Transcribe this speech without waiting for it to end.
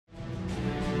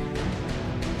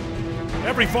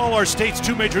Every fall, our state's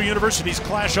two major universities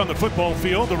clash on the football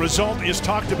field. The result is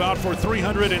talked about for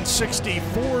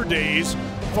 364 days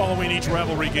following each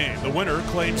rivalry game. The winner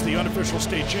claims the unofficial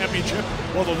state championship,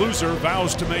 while the loser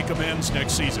vows to make amends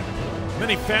next season.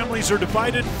 Many families are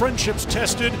divided, friendships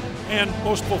tested, and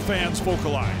boastful fans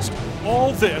vocalized.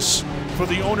 All this for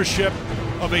the ownership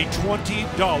of a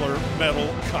 $20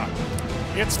 medal cup.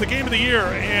 It's the game of the year,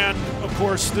 and of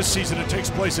course this season it takes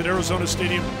place at Arizona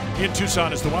Stadium in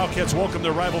Tucson as the Wildcats welcome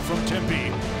their rival from Tempe,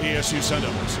 the ASU Sun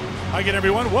Devils. Hi again,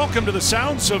 everyone. Welcome to the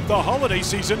sounds of the holiday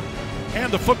season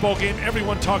and the football game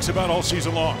everyone talks about all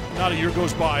season long. Not a year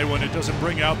goes by when it doesn't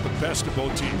bring out the best of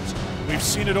both teams. We've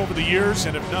seen it over the years,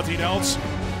 and if nothing else,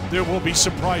 there will be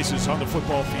surprises on the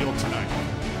football field tonight.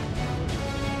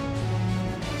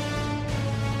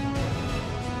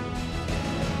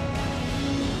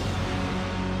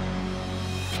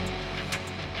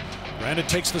 Brandon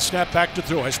takes the snap back to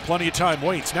throw, has plenty of time,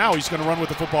 waits. Now he's going to run with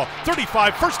the football.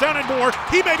 35, first down and more.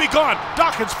 He may be gone.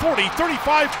 Dawkins 40,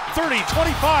 35, 30,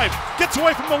 25. Gets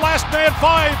away from the last man,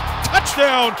 5.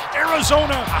 Touchdown,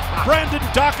 Arizona. Brandon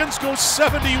Dawkins goes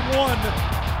 71.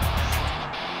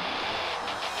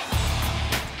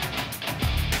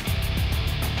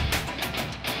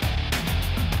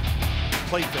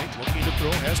 Play fake, looking to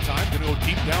throw, has time, going to go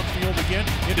deep downfield again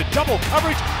into double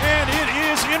coverage, and it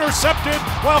is intercepted.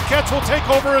 Wildcats will take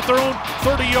over at their own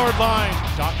 30-yard line.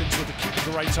 Dawkins with the keep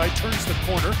to the right side, turns the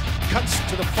corner, cuts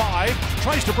to the 5,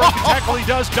 tries to break the tackle, he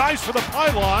does, dives for the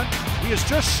pylon. He is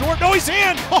just short, no, he's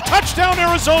in! Touchdown,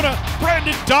 Arizona!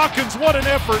 Brandon Dawkins, what an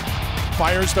effort!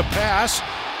 Fires the pass,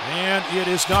 and it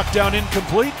is knocked down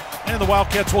incomplete, and the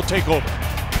Wildcats will take over.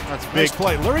 That's a Nice big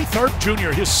play. Larry Tharp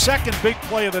Jr., his second big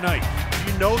play of the night.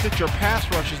 You know that your pass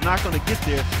rush is not going to get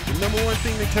there. The number one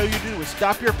thing they tell you to do is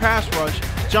stop your pass rush,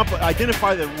 jump,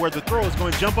 identify where the throw is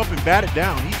going, jump up and bat it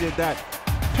down. He did that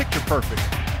picture perfect.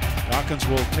 Dawkins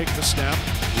will take the snap,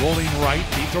 rolling right.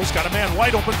 He throws, got a man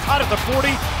wide open, caught at the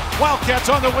 40. Wildcats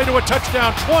on their way to a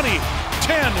touchdown. 20,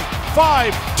 10,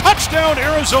 5, touchdown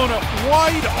Arizona,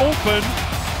 wide open.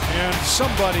 And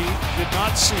somebody did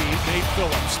not see Nate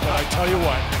Phillips, but I tell you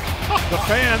what, the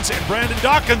fans and Brandon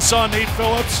Dawkins saw Nate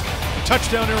Phillips.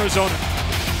 Touchdown Arizona.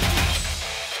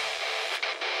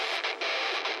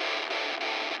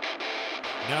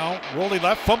 Now rolling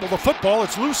left, fumble the football.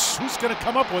 It's loose. Who's going to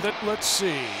come up with it? Let's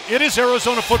see. It is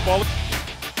Arizona football.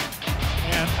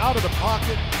 And out of the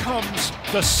pocket comes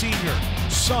the senior,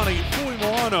 Sonny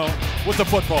Fuimorano, with the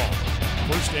football.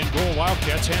 First and goal,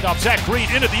 Wildcats. Handoff, Zach Green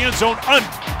into the end zone,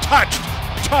 untouched.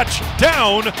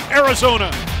 Touchdown,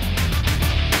 Arizona.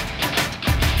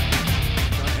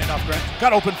 Handoff, Grant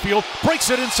got open field, breaks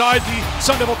it inside the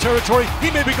Sun Devil territory.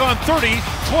 He may be gone 30,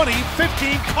 20,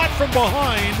 15, caught from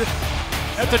behind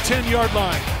at the 10-yard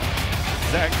line.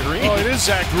 Zach Green. Oh, it is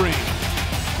Zach Green.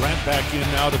 Grant back in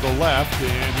now to the left,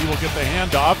 and he will get the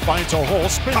handoff, finds a hole,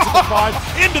 spins to the 5,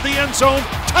 into the end zone.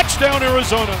 Touchdown,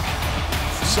 Arizona.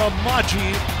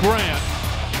 Samaji Grant.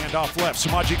 Handoff left.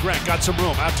 Samaji Grant got some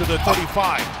room out to the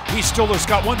 35. He still has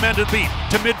got one man to beat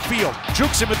to midfield.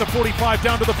 Jukes him at the 45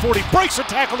 down to the 40. Breaks a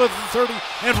tackle at the 30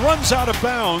 and runs out of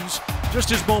bounds. Just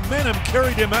his momentum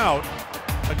carried him out.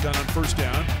 A gun on first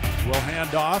down. Will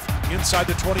hand off inside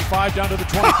the 25 down to the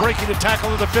 20. Breaking a tackle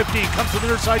at the 15. Comes to the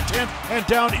near side 10 and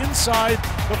down inside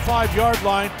the 5-yard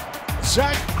line.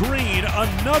 Zach Green,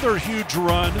 another huge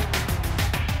run.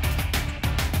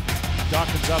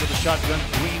 Dawkins out of the shotgun,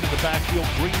 Green in the backfield,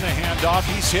 Green the handoff,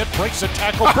 he's hit, breaks a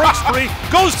tackle, breaks free,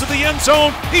 goes to the end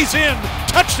zone, he's in,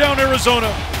 touchdown Arizona.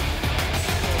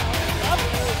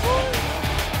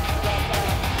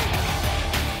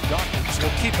 Dawkins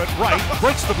will keep it right,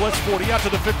 breaks the blitz 40, out to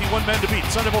the 51 men to beat,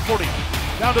 Sun Devil 40,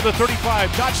 down to the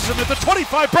 35, dodges him at the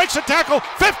 25, breaks a tackle,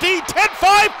 15, 10,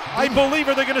 5, I believe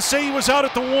they're going to say he was out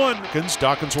at the 1.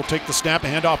 Dawkins will take the snap,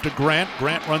 hand off to Grant,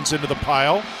 Grant runs into the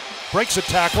pile. Breaks a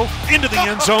tackle, into the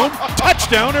end zone,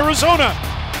 touchdown Arizona.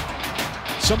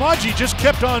 Samaji just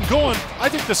kept on going. I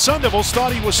think the Sun Devils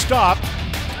thought he was stopped.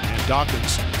 And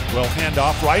Dawkins will hand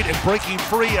off right and breaking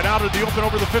free and out of the open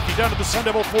over the 50, down to the Sun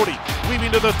Devil 40,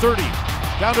 weaving to the 30,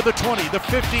 down to the 20, the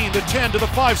 15, the 10, to the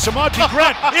 5. Samaji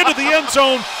Grant into the end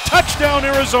zone, touchdown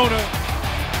Arizona.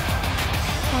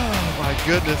 Oh my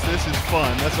goodness, this is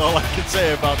fun. That's all I can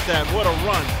say about that. What a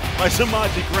run by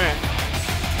Samaji Grant.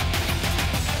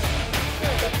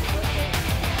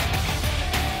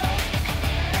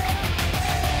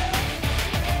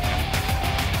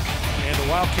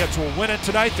 Wildcats will win it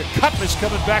tonight. The Cup is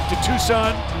coming back to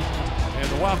Tucson, and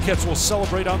the Wildcats will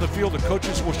celebrate on the field. The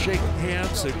coaches will shake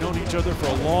hands. They've known each other for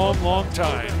a long, long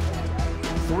time.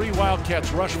 3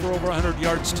 Wildcats rush for over 100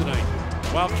 yards tonight.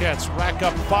 Wildcats rack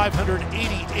up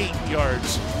 588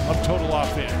 yards of total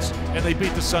offense, and they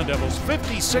beat the Sun Devils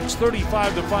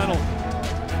 56-35 the final.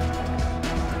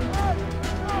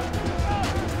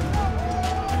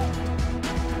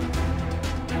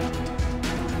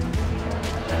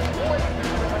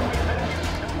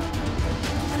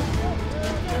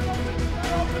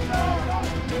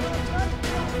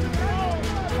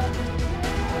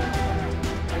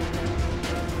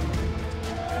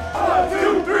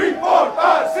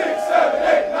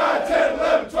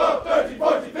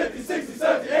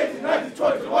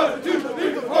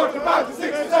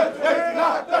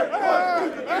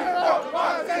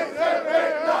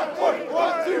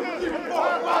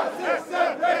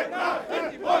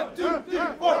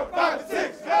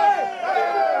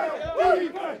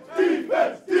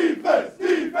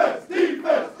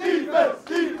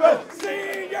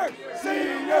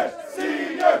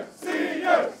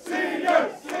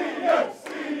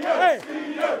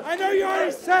 I know you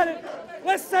already said it.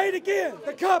 Let's say it again.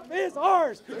 The cup is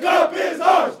ours. The cup is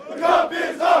ours. The cup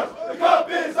is ours. The cup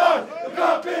is ours. The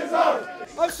cup is ours.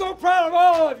 I'm so proud of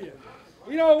all of you.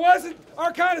 You know, it wasn't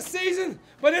our kind of season,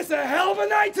 but it's a hell of a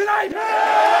night tonight.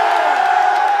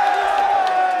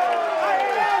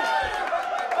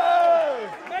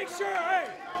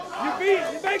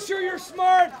 Make sure you're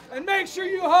smart and make sure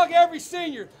you hug every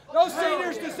senior. Those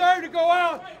seniors deserve to go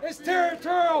out as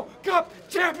Territorial Cup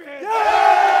champions.